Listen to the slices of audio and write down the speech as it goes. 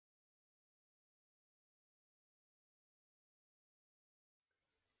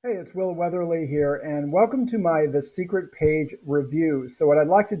Hey, it's Will Weatherly here, and welcome to my The Secret Page review. So what I'd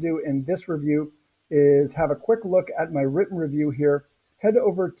like to do in this review is have a quick look at my written review here, head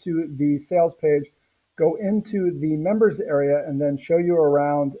over to the sales page, go into the members area, and then show you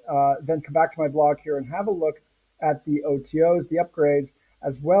around, then come back to my blog here and have a look at the OTOs, the upgrades,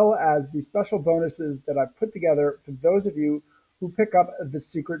 as well as the special bonuses that I've put together for those of you who pick up The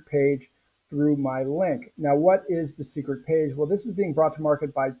Secret Page through my link. Now, what is The Secret Page? Well, this is being brought to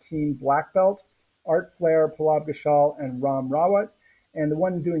market by Team Black Belt, Art Flair, Pallab Ghosal, and Rawat. And the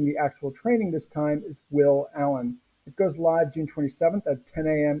one doing the actual training this time is Will Allen. It goes live June 27th at 10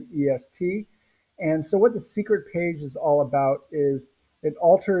 a.m. EST. And so what The Secret Page is all about is it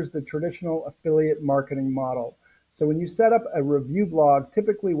alters the traditional affiliate marketing model. So when you set up a review blog,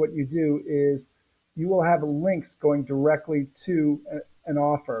 typically what you do is you will have links going directly to an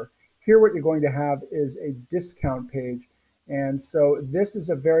offer. Here, what you're going to have is a discount page. And so this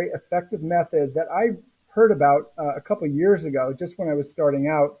is a very effective method that I heard about a couple years ago, just when I was starting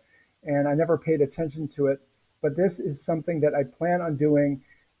out, and I never paid attention to it. But this is something that I plan on doing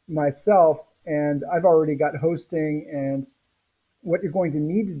myself, and I've already got hosting. And what you're going to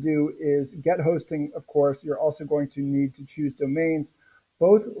need to do is get hosting, of course. You're also going to need to choose domains,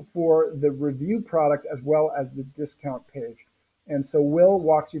 both for the review product as well as the discount page. And so Will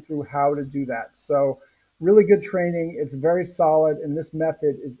walks you through how to do that. So really good training. It's very solid, and this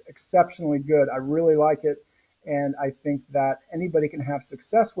method is exceptionally good. I really like it, and I think that anybody can have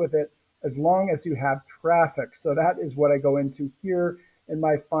success with it as long as you have traffic. So that is what I go into here in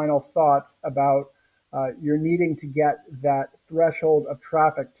my final thoughts about you're needing to get that threshold of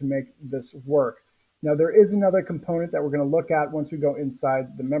traffic to make this work. Now, there is another component that we're going to look at once we go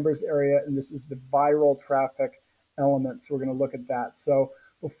inside the members area, and this is the viral traffic element. So we're going to look at that. So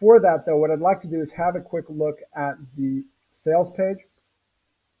before that, though, what I'd like to do is have a quick look at the sales page.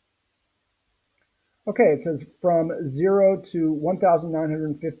 Okay, it says from 0 to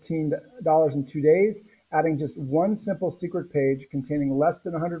 $1,915 in 2 days, adding just one simple secret page containing less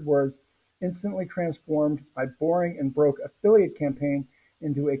than 100 words, instantly transformed my boring and broke affiliate campaign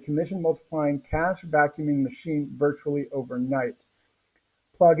into a commission multiplying cash vacuuming machine virtually overnight.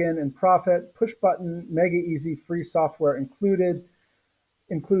 Plug-in and profit, push button, mega easy, free software included,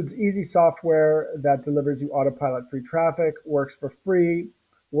 includes easy software that delivers you autopilot free traffic, works for free,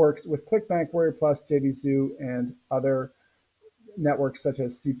 works with ClickBank, Warrior Plus, JVZoo, and other networks such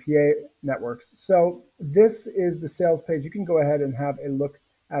as CPA networks. So this is the sales page. You can go ahead and have a look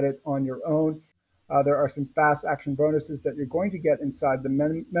at it on your own. There are some fast action bonuses that you're going to get inside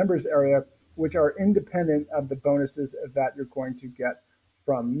the members area, which are independent of the bonuses that you're going to get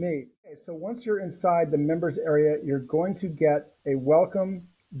from me. Okay, so once you're inside the members area, you're going to get a welcome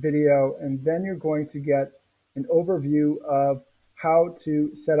video, and then you're going to get an overview of how to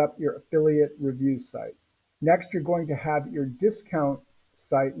set up your affiliate review site. Next, you're going to have your discount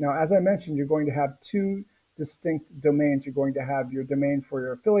site. Now, as I mentioned, you're going to have two distinct domains. You're going to have your domain for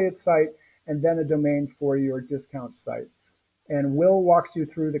your affiliate site and then a domain for your discount site. And Will walks you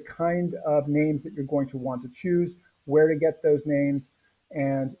through the kind of names that you're going to want to choose, where to get those names,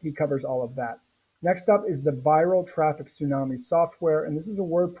 and he covers all of that. Next up is the Viral Traffic Tsunami software, and this is a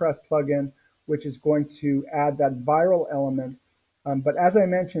WordPress plugin which is going to add that viral element. But as I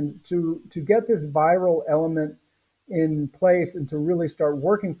mentioned, to get this viral element in place and to really start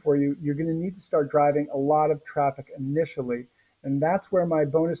working for you, you're going to need to start driving a lot of traffic initially. And that's where my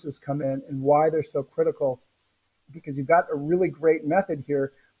bonuses come in and why they're so critical, because you've got a really great method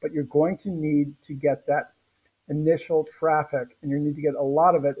here, but you're going to need to get that initial traffic, and you need to get a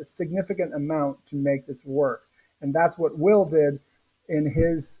lot of it, a significant amount, to make this work. And that's what Will did in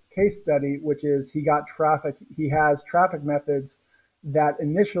his case study, which is he got traffic. He has traffic methods that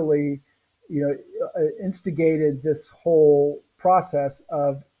initially, instigated this whole process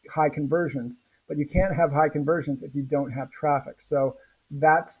of high conversions. But you can't have high conversions if you don't have traffic. So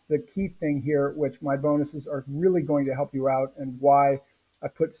that's the key thing here, which my bonuses are really going to help you out, and why I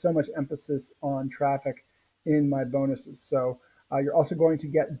put so much emphasis on traffic in my bonuses. So you're also going to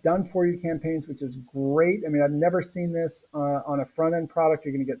get done for you campaigns, which is great. I mean, I've never seen this on a front end product.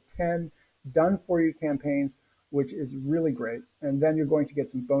 You're going to get 10 done for you campaigns, which is really great. And then you're going to get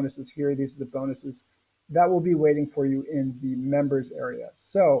some bonuses here. These are the bonuses that will be waiting for you in the members area.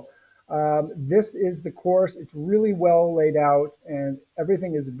 So this is the course. It's really well laid out, and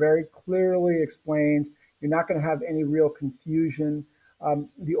everything is very clearly explained. You're not going to have any real confusion.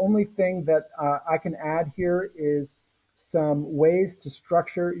 The only thing that I can add here is some ways to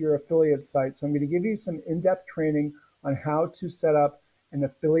structure your affiliate site. So I'm going to give you some in-depth training on how to set up an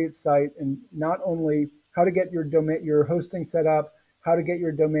affiliate site, and not only how to get your domain, your hosting set up, how to get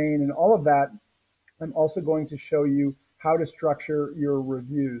your domain, and all of that. I'm also going to show you how to structure your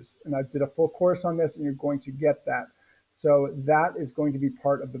reviews. And I did a full course on this, and you're going to get that. So that is going to be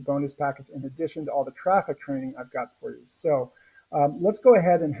part of the bonus package in addition to all the traffic training I've got for you. So let's go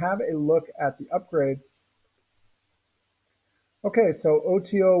ahead and have a look at the upgrades. Okay, so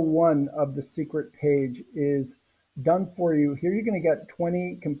OTO 1 of the secret page is done for you. Here you're going to get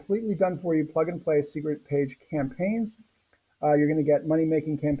 20 completely done for you plug and play secret page campaigns. You're going to get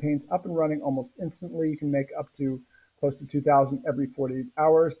money-making campaigns up and running almost instantly. You can make up to close to 2,000 every 48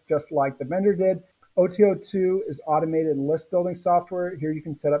 hours, just like the vendor did. OTO2 is automated list building software. Here you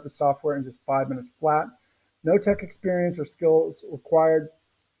can set up the software in just 5 minutes flat. No tech experience or skills required.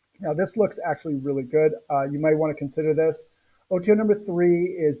 Now this looks actually really good. You might want to consider this. OTO number 3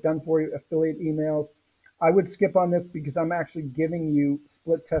 is done for you affiliate emails. I would skip on this because I'm actually giving you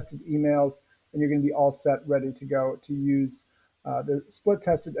split tested emails, and you're going to be all set, ready to go to use the split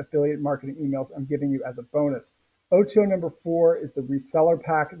tested affiliate marketing emails I'm giving you as a bonus. OTO number 4 is the reseller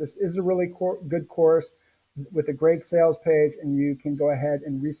pack. This is a really good course with a great sales page, and you can go ahead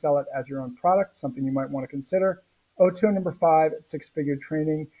and resell it as your own product, something you might want to consider. OTO number 5, six-figure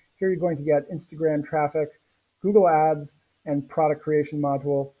training. Here you're going to get Instagram traffic, Google Ads, and product creation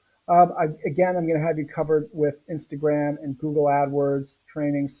module. Again, I'm going to have you covered with Instagram and Google AdWords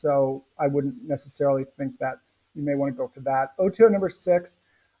training, so I wouldn't necessarily think that you may want to go for that. OTO number 6,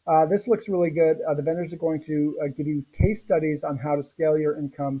 this looks really good. The vendors are going to give you case studies on how to scale your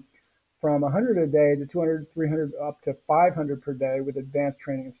income from 100 a day to 200, 300, up to 500 per day with advanced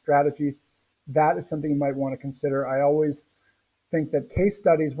training and strategies. That is something you might want to consider. I always think that case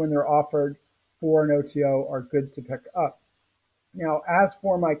studies, when they're offered for an OTO, are good to pick up. Now, as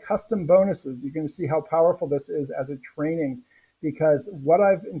for my custom bonuses, you can see how powerful this is as a training, because what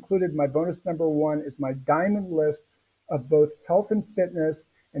I've included, my bonus number 1, is my diamond list of both health and fitness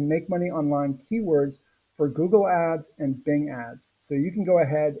and make money online keywords for Google Ads and Bing Ads. So you can go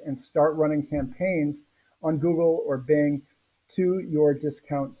ahead and start running campaigns on Google or Bing to your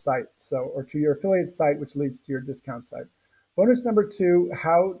discount site, or to your affiliate site, which leads to your discount site. Bonus number 2,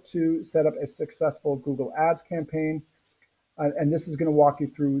 how to set up a successful Google Ads campaign. And this is going to walk you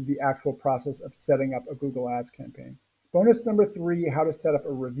through the actual process of setting up a Google Ads campaign. Bonus number 3, how to set up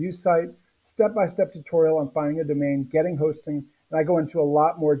a review site, step-by-step tutorial on finding a domain, getting hosting, and I go into a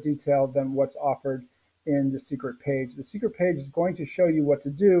lot more detail than what's offered in the secret page. The secret page is going to show you what to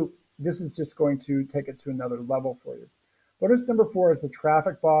do. This is just going to take it to another level for you. Bonus number 4 is the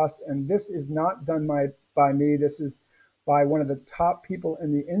traffic boss, and this is not done by me. This is by one of the top people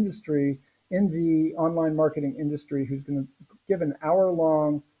in the industry, in the online marketing industry, who's going to give an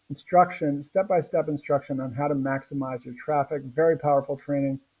hour-long instruction, step-by-step instruction on how to maximize your traffic. Very powerful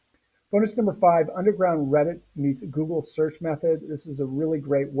training. Bonus number 5, underground Reddit meets Google search method. This is a really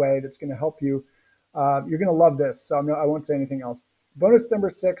great way that's going to help you. You're going to love this, so I won't say anything else. Bonus number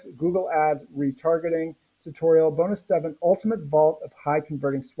 6, Google Ads retargeting tutorial. Bonus 7, ultimate vault of high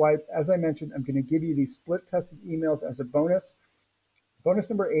converting swipes. As I mentioned, I'm going to give you these split tested emails as a bonus. Bonus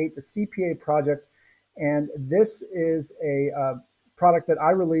number 8, the CPA project. And this is a product that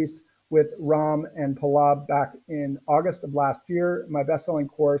I released with Ram and Pallab back in August of last year, my best-selling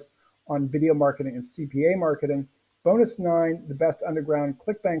course on video marketing and CPA marketing. Bonus 9, the best underground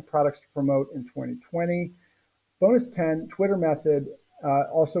ClickBank products to promote in 2020. Bonus 10, Twitter method,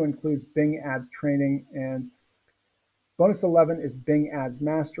 also includes Bing Ads training. And bonus 11 is Bing Ads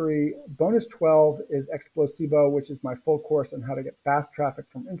Mastery. Bonus 12 is Explosivo, which is my full course on how to get fast traffic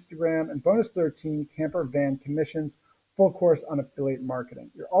from Instagram. And bonus 13, Camper Van Commissions, full course on affiliate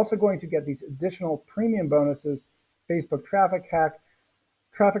marketing. You're also going to get these additional premium bonuses: Facebook Traffic Hack,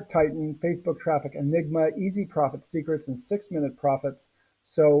 Traffic Titan, Facebook Traffic Enigma, Easy Profit Secrets, and 6-minute profits.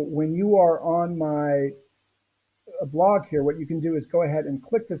 So when you are on my blog here, what you can do is go ahead and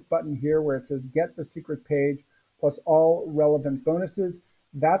click this button here where it says Get the Secret Page plus all relevant bonuses.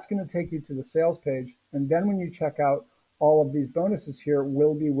 That's going to take you to the sales page. And then when you check out, all of these bonuses here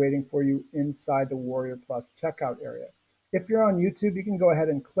will be waiting for you inside the Warrior Plus checkout area. If you're on YouTube, you can go ahead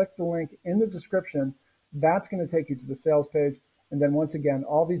and click the link in the description. That's going to take you to the sales page. And then once again,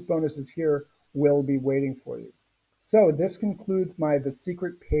 all these bonuses here will be waiting for you. So this concludes my The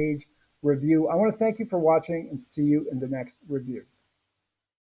Secret Page review. I want to thank you for watching and see you in the next review.